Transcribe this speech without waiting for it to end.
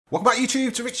Welcome back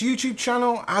YouTube to Rick's YouTube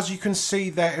channel. As you can see,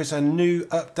 there is a new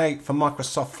update for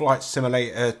Microsoft Flight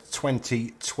Simulator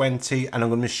 2020 and I'm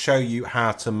going to show you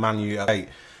how to manually update.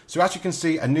 So as you can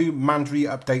see, a new manually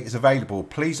update is available.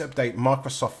 Please update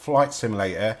Microsoft Flight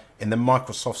Simulator in the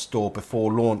Microsoft Store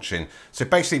before launching. So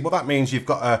basically what that means, you've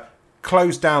got to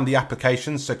close down the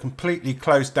application, so completely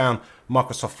close down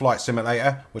Microsoft Flight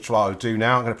Simulator, which I'll do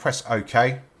now. I'm going to press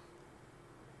OK.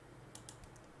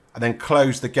 And then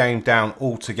close the game down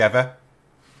altogether.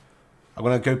 I'm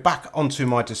going to go back onto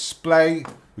my display.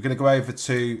 We're going to go over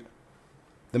to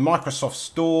the Microsoft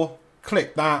Store,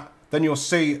 click that, then you'll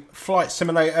see Flight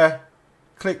Simulator,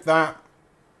 click that.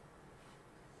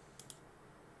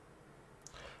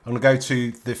 I'm going to go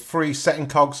to the free setting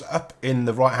cogs up in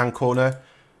the right hand corner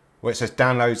where it says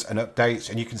downloads and updates,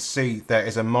 and you can see there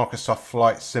is a Microsoft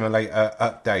Flight Simulator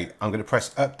update. I'm going to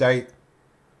press update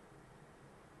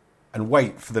and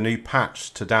wait for the new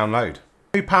patch to download.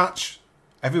 New patch,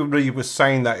 everybody was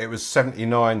saying that it was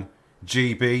 79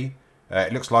 GB.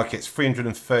 It looks like it's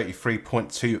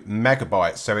 333.2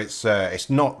 megabytes, so it's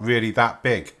not really that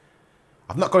big.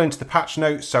 I've not gone into the patch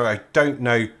notes, so I don't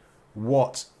know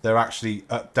what they're actually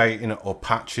updating or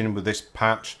patching with this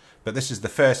patch, but this is the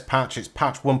first patch. It's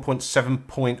patch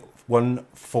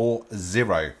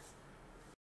 1.7.140.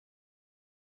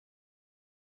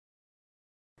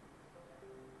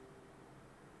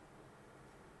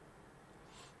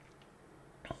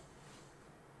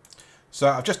 So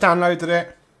I've just downloaded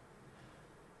it.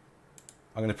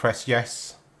 I'm going to press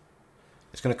yes.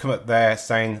 It's going to come up there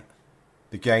saying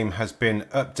the game has been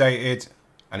updated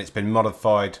and it's been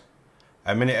modified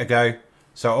a minute ago.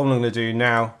 So all I'm going to do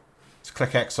now is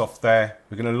click X off there.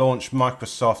 We're going to launch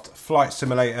Microsoft Flight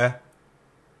Simulator.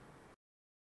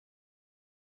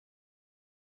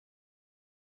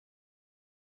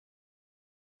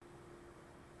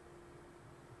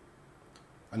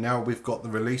 And now we've got the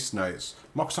release notes.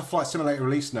 Microsoft Flight Simulator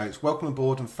release notes. Welcome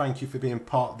aboard and thank you for being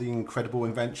part of the incredible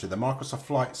adventure. The Microsoft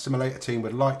Flight Simulator team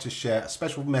would like to share a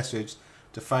special message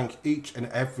to thank each and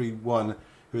every one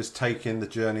who has taken the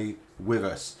journey with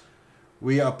us.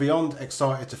 We are beyond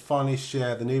excited to finally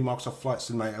share the new Microsoft Flight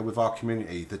Simulator with our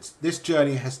community. This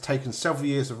journey has taken several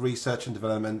years of research and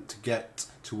development to get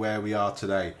to where we are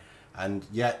today. And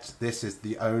yet this is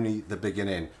only the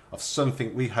beginning of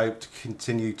something we hope to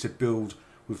continue to build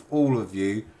with all of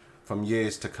you from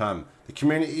years to come. The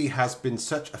community has been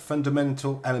such a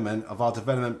fundamental element of our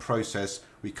development process.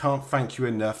 We can't thank you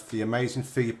enough for the amazing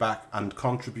feedback and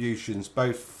contributions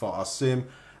both for our sim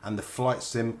and the flight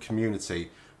sim community.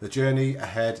 The journey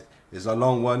ahead is a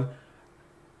long one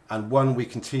and one we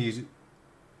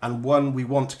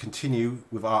want to continue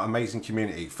with our amazing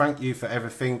community. Thank you for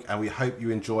everything and we hope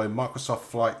you enjoy Microsoft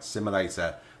Flight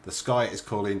Simulator. The sky is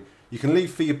calling. You can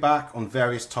leave feedback on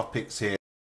various topics here.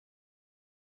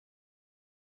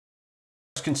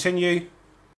 Let's continue.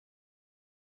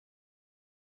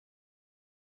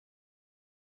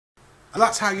 And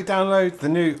that's how you download the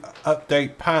new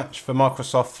update patch for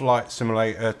Microsoft Flight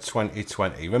Simulator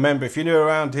 2020. Remember, if you're new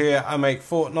around here, I make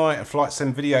Fortnite and flight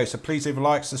sim videos, so please leave a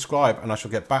like, subscribe, and I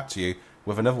shall get back to you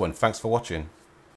with another one. Thanks for watching.